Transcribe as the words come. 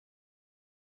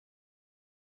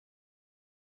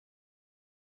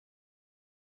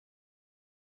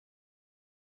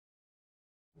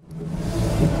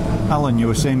Alan, you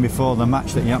were saying before the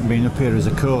match that you haven't been up here as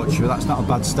a coach, but that's not a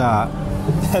bad start.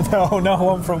 No,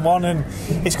 1 from 1, and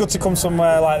it's good to come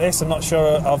somewhere like this. I'm not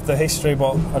sure of the history,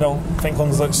 but I don't think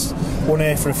Hunslet's won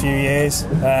here for a few years,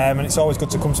 and it's always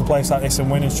good to come to a place like this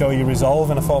and win and show your resolve,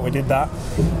 and I thought we did that,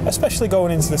 especially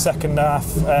going into the second half.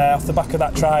 Off the back of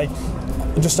that try,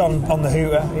 just on the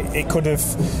hooter, it could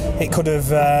have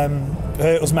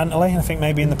hurt us mentally. I think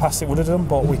maybe in the past it would have done,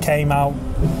 but we came out,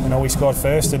 we scored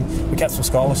first and we kept them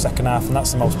scoreless second half, and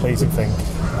that's the most pleasing thing.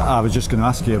 I was just going to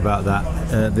ask you about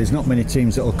that. There's not many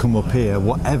teams that will come up here,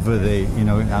 whatever they,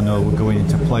 I know we're going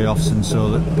into playoffs, and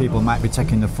so that people might be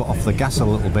taking the foot off the gas a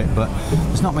little bit, but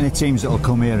there's not many teams that will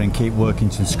come here and keep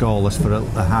Workington scoreless for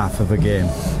a half of a game.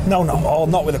 No,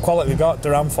 not with the quality we've got.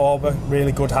 Duran Forber,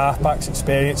 really good halfbacks,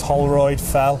 experience. Holroyd,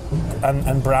 Fell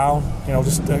and Brown,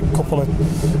 just a couple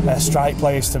of strike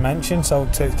players to mention, so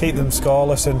to keep them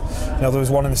scoreless. And there was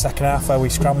one in the second half where we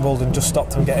scrambled and just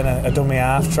stopped them getting a dummy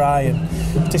half try, and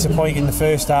disappointing in the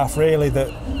first half really that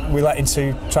we let in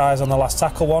 2 tries on the last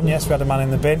tackle one. Yes, we had a man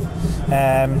in the bin,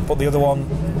 but the other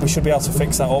one we should be able to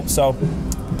fix that up. So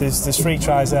there's 3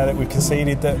 tries there that we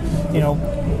conceded that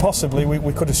possibly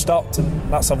we could have stopped,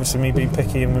 and that's obviously me being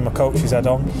picky and with my coach's head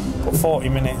on. But 40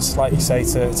 minutes, like you say,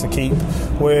 to keep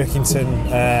Workington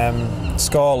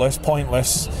scoreless,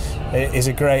 pointless, is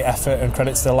a great effort, and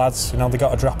credit to the lads. They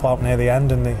got a drop out near the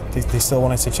end, and they still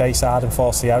wanted to chase hard and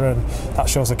force the error, and that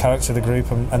shows the character of the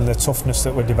group and the toughness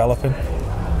that we're developing.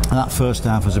 And that first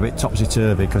half was a bit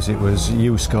topsy-turvy because it was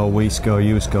you score, we score,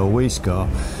 you score, we score.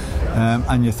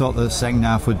 And you thought that the second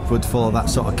half would follow that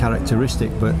sort of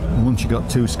characteristic, but once you got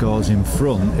 2 scores in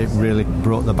front, it really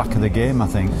brought the back of the game, I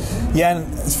think. Yeah,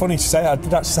 and it's funny to say, I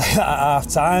did actually say that at half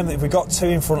time. If we got 2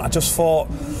 in front, I just thought,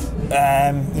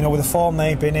 with the form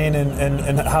they've been in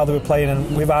and how they were playing,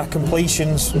 and with our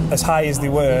completions as high as they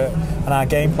were and our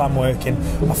game plan working,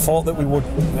 I thought that we would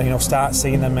start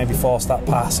seeing them maybe force that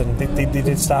pass, and they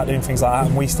did start doing things like that,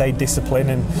 and we stayed disciplined,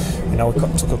 and we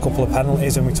took a couple of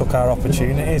penalties and we took our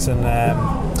opportunities, and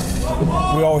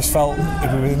we always felt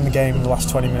if we were in the game in the last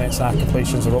 20 minutes and our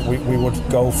completions were up, we would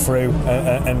go through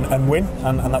and win,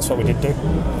 and that's what we did do.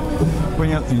 When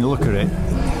you look at it,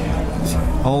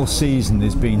 all season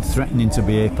there's been threatening to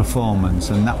be a performance,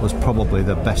 and that was probably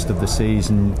the best of the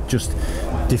season. Just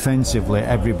defensively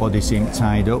everybody seemed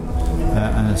tied up,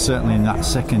 and certainly in that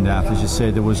second half, as you say,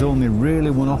 there was only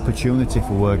really one opportunity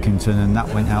for Workington, and that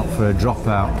went out for a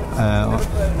dropout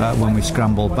when we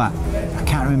scrambled back. I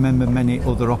can't remember many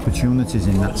other opportunities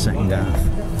in that second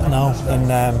half. No,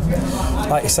 and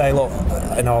like you say, look,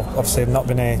 obviously I've not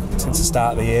been here since the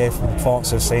start of the year. From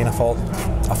performances I've seen, I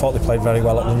thought they played very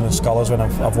well at London Scholars when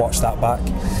I've watched that back.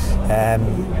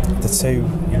 The 2,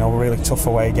 really tough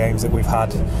away games that we've had.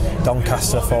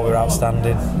 Doncaster, I thought we were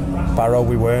outstanding. Barrow,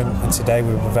 we weren't, and today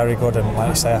we were very good. And like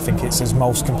I say, I think it's his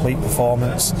most complete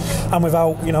performance, and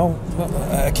without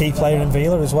a key player in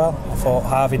Vila as well. I thought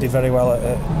Harvey did very well,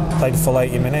 played a full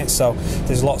 80 minutes. So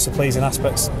there's lots of pleasing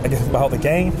aspects about the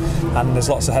game, and there's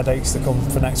lots of headaches to come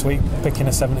for next week picking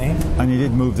a 17. And you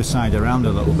did move the side around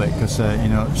a little bit because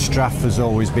Straff has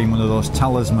always been one of those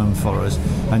talisman for us,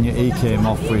 and he came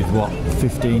off with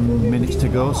 15 minutes to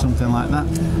go, something like that,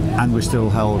 and we still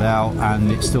held out,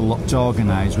 and it still looked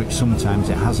organised, which sometimes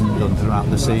it hasn't done throughout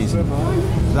the season.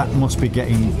 That must be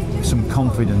getting some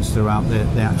confidence throughout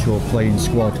the actual playing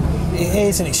squad. It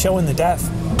is, and it's showing the depth.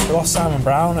 We lost Simon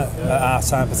Brown at our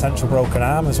time, potential broken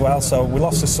arm as well, so we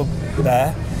lost a sub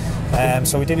there.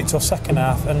 So we did it tough second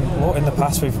half, and look, in the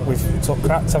past we've took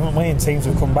cracks, haven't we, and teams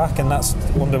have come back, and that's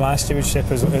under my stewardship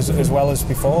as well as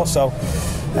before. So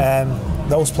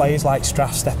those players like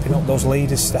Straff stepping up, those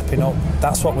leaders stepping up,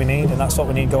 that's what we need, and that's what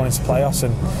we need going into playoffs.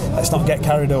 And let's not get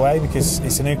carried away, because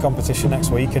it's a new competition next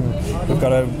week, and we've got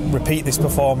to repeat this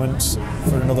performance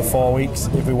for another 4 weeks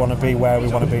if we want to be where we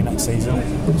want to be next season.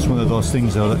 It's one of those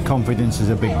things though, that confidence is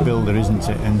a big builder, isn't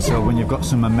it? And so when you've got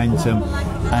some momentum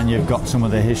and you've got some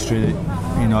of the history,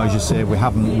 as you say, we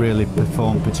haven't really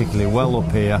performed particularly well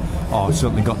up here, or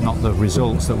certainly got not the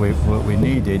results that we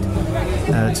needed.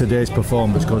 Today's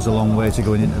performance goes a long way to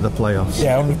going into the playoffs.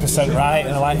 Yeah, 100% right,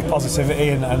 and I like your positivity,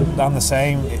 and I'm the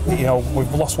same.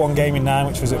 We've lost 1 game in 9,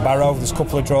 which was at Barrow. There's a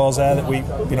couple of draws there that we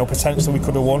potentially we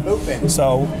could have won.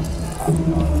 So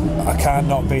I can't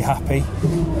not be happy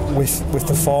with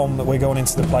the form that we're going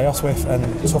into the playoffs with, and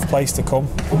tough place to come.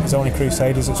 There's only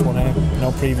Crusaders that's won here,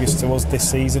 previous to us this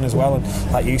season as well.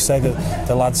 And like you say,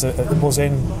 the lads are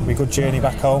buzzing. It'll be a good journey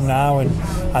back home now,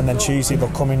 and then Tuesday they'll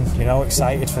come in,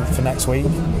 excited for next week.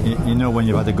 When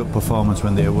you've had a good performance,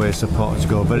 when the away supporters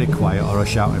go very quiet or are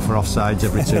shouting for offsides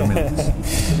every 2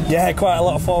 minutes. Yeah, quite a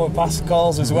lot of forward pass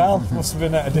calls as well. Must have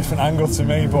been at a different angle to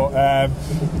me, but I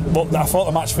thought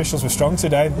the match officials were strong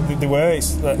today. They were.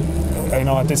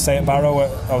 I did say at Barrow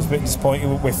I was a bit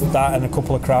disappointed with that and a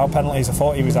couple of crowd penalties. I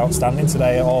thought he was outstanding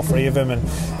today, all three of them, and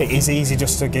it is easy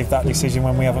just to give that decision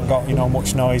when we haven't got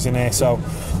much noise in here. So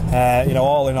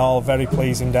all in all, very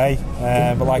pleasing day.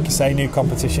 But like you say, new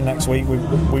competition next week.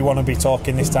 We want to be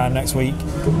talking this time next week,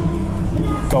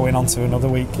 going on to another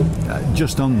week.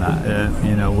 Just on that,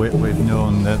 we've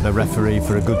known the referee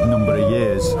for a good number of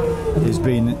years. He's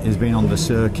been on the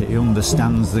circuit. He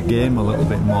understands the game a little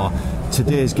bit more.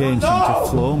 Today's game seemed to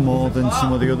flow more than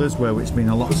some of the others, where it's been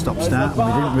a lot of stop-start, and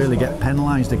we didn't really get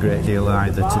penalised a great deal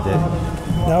either today.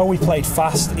 No, we played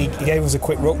fast. He gave us a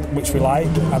quick ruck, which we like,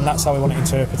 and that's how we want it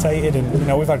interpreted.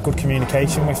 And we've had good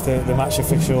communication with the match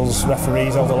officials,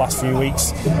 referees over the last few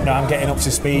weeks. I'm getting up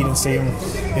to speed and seeing,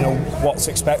 what's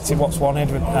expected, what's wanted.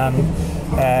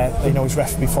 He's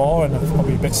ref before, and I'm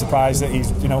probably a bit surprised that he's,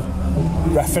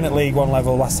 reffing at League One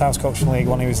level. Last time I was coaching League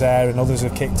One, he was there, and others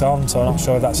have kicked on. So I'm not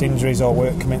sure if that's injuries or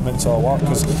work commitments or what,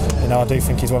 because I do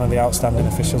think he's one of the outstanding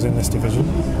officials in this division.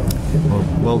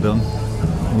 Well done.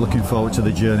 I'm looking forward to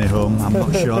the journey home. I'm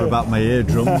not sure about my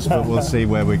eardrums, but we'll see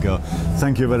where we go.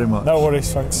 Thank you very much. No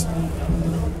worries, thanks.